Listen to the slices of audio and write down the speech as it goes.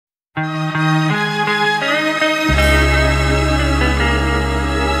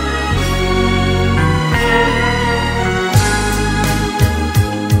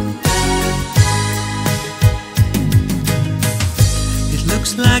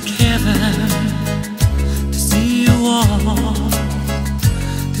like heaven to see you walk,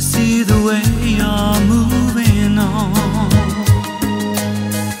 to see the way you're moving on.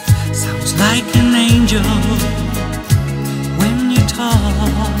 Sounds like an angel when you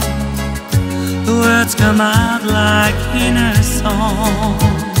talk, the words come out like in a song.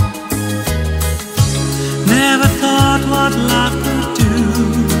 Never thought what love could do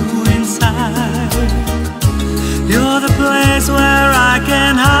inside. You're the place where I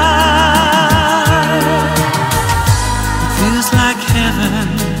can hide. It feels like heaven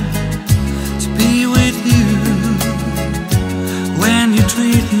to be with you when you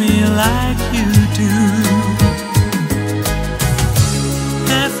treat me like you do.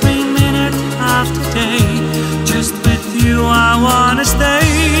 Every minute of the day, just with you I wanna stay.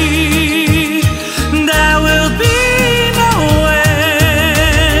 There will be no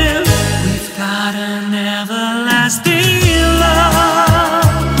end. We've got an everlasting love,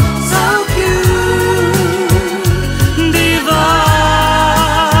 so pure, divine.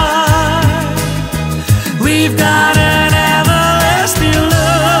 We've got an everlasting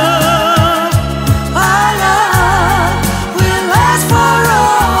love. Our love will last for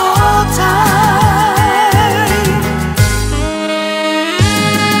all time.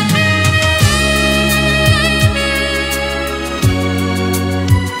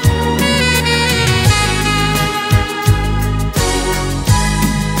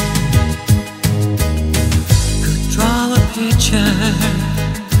 Could draw a picture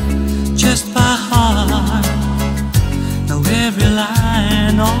just by heart, know every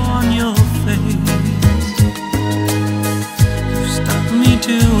line on your face. You stopped me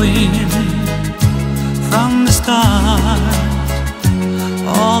doing from the start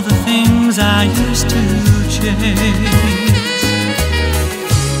all the things I used to chase.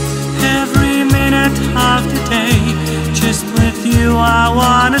 Every minute of the day, just with you I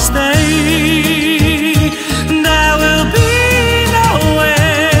wanna stay. There will be no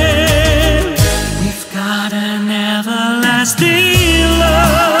end. We've got an everlasting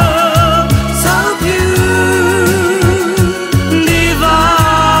love, so pure,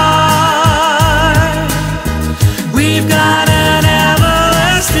 divine. We've got an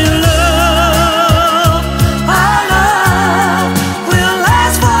everlasting love. Our love will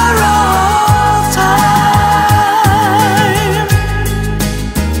last for all time.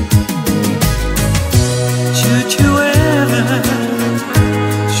 Should you ever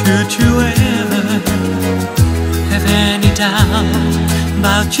have any doubt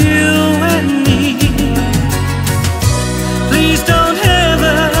about you and